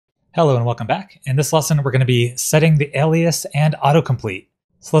Hello and welcome back. In this lesson, we're going to be setting the alias and autocomplete.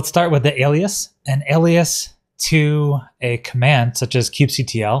 So let's start with the alias. An alias to a command such as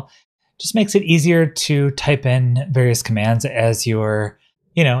kubectl just makes it easier to type in various commands as you're,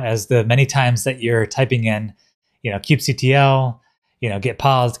 as the many times that you're typing in, kubectl, get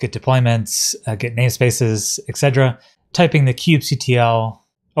pods, get deployments, get namespaces, etc. Typing the kubectl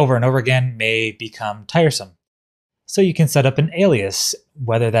over and over again may become tiresome. So you can set up an alias,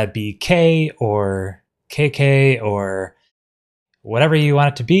 whether that be K or KK or whatever you want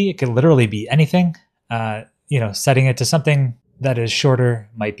it to be. It could literally be anything. Setting it to something that is shorter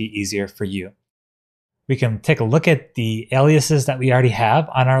might be easier for you. We can take a look at the aliases that we already have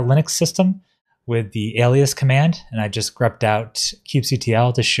on our Linux system with the alias command. And I just grepped out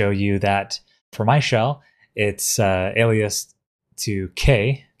kubectl to show you that for my shell, it's alias to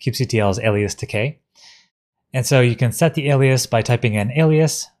K. Kubectl is alias to K. And so you can set the alias by typing in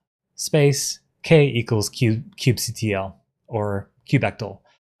alias space K equals kubectl or kubectl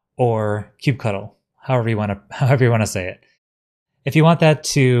or kubectl, however you want to say it. If you want that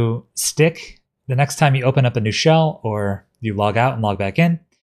to stick the next time you open up a new shell or you log out and log back in,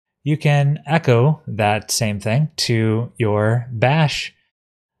 you can echo that same thing to your bash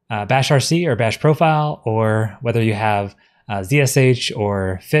RC or bash profile, or whether you have ZSH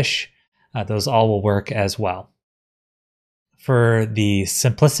or fish. Those all will work as well. For the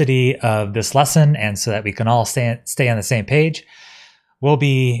simplicity of this lesson, and so that we can all stay on the same page, we'll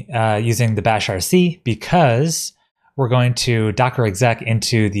be using the bash RC because we're going to Docker exec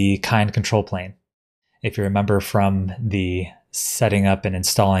into the kind control plane. If you remember from the setting up and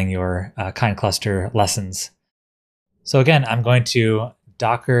installing your kind cluster lessons. So again, I'm going to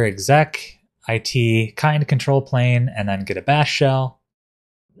Docker exec it kind control plane and then get a bash shell.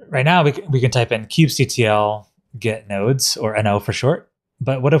 Right now, we can type in kubectl get nodes, or NO for short.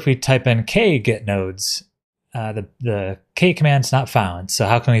 But what if we type in K get nodes? The K command's not found. So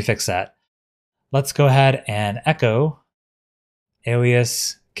how can we fix that? Let's go ahead and echo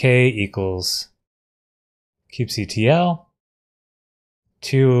alias K equals kubectl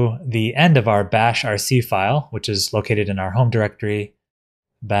to the end of our bash RC file, which is located in our home directory,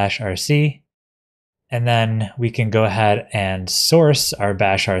 bash RC. And then we can go ahead and source our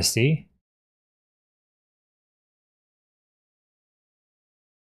bash RC.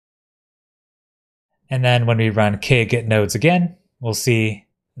 And then when we run k get nodes again, we'll see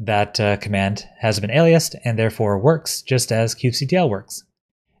that command has been aliased and therefore works just as kubectl works.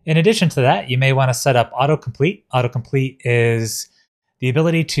 In addition to that, you may want to set up autocomplete. Autocomplete is the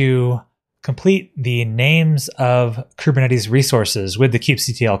ability to complete the names of Kubernetes resources with the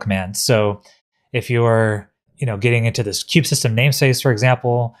kubectl command. So if you're getting into this kubesystem namespace, for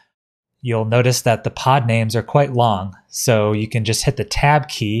example, you'll notice that the pod names are quite long. So you can just hit the tab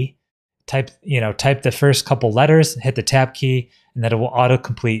key, type the first couple letters, hit the tab key, and then it will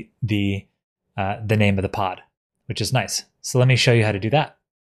autocomplete the name of the pod, which is nice. So let me show you how to do that.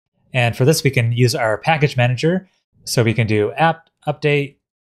 And for this, we can use our package manager. So we can do apt update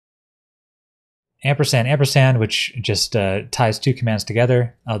ampersand, which just ties two commands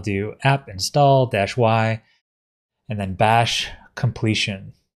together. I'll do apt install -y and then bash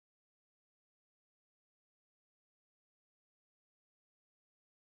completion.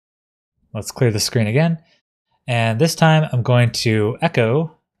 Let's clear the screen again. And this time I'm going to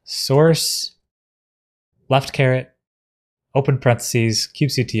echo source left caret open parentheses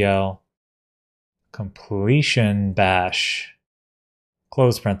kubectl completion bash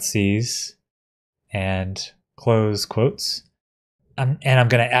close parentheses and close quotes. And I'm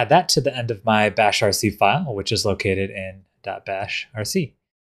going to add that to the end of my bash RC file, which is located in .bash RC.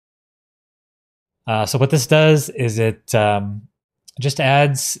 So what this does is it just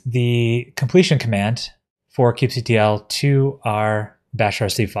adds the completion command for kubectl to our bash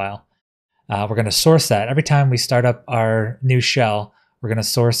RC file. We're going to source that. Every time we start up our new shell, we're going to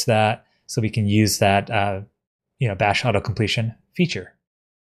source that so we can use that bash autocompletion feature.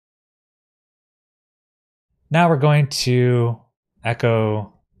 Now we're going to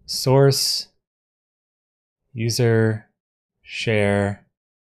echo source user share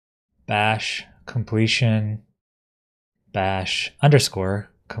bash completion bash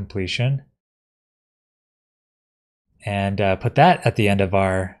underscore completion and put that at the end of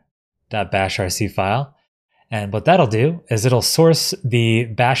our .bash RC file. And what that'll do is it'll source the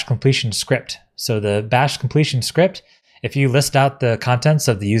bash completion script. So the bash completion script, if you list out the contents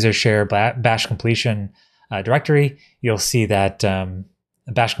of the user share bash completion directory, you'll see that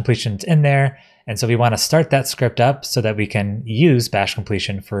bash completion's in there. And so we want to start that script up so that we can use bash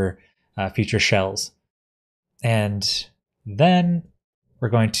completion for future shells. And then we're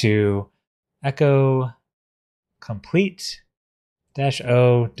going to echo complete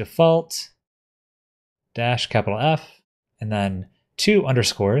 -o default capital F, and then 2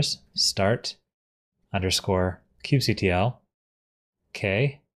 underscores, start underscore kubectl,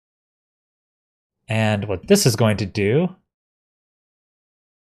 okay. And what this is going to do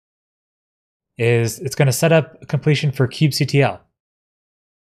is it's going to set up completion for kubectl.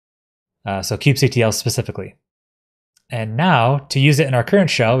 So kubectl specifically. And now to use it in our current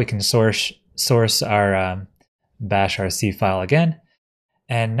shell, we can source our bash rc file again.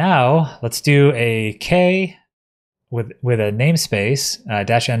 And now let's do a k with a namespace.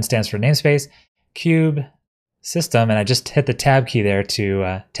 -n stands for namespace, cube system, and I just hit the tab key there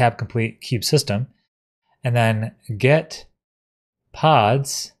to tab complete cube system. And then get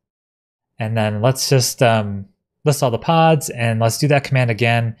pods, and then let's just list all the pods, and let's do that command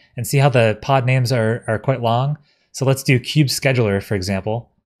again and see how the pod names are quite long. So let's do Kubescheduler, for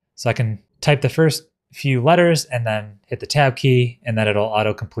example. So I can type the first few letters and then hit the tab key, and then it'll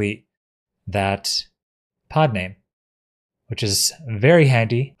autocomplete that pod name, which is very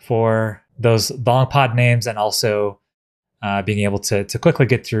handy for those long pod names and also being able to quickly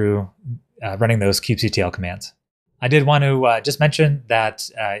get through running those kubectl commands. I did want to just mention that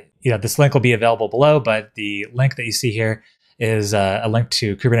this link will be available below, but the link that you see here is a link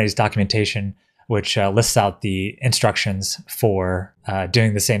to Kubernetes documentation, which lists out the instructions for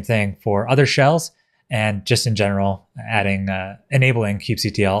doing the same thing for other shells and just in general enabling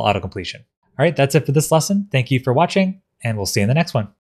kubectl autocompletion. All right, that's it for this lesson. Thank you for watching, and we'll see you in the next one.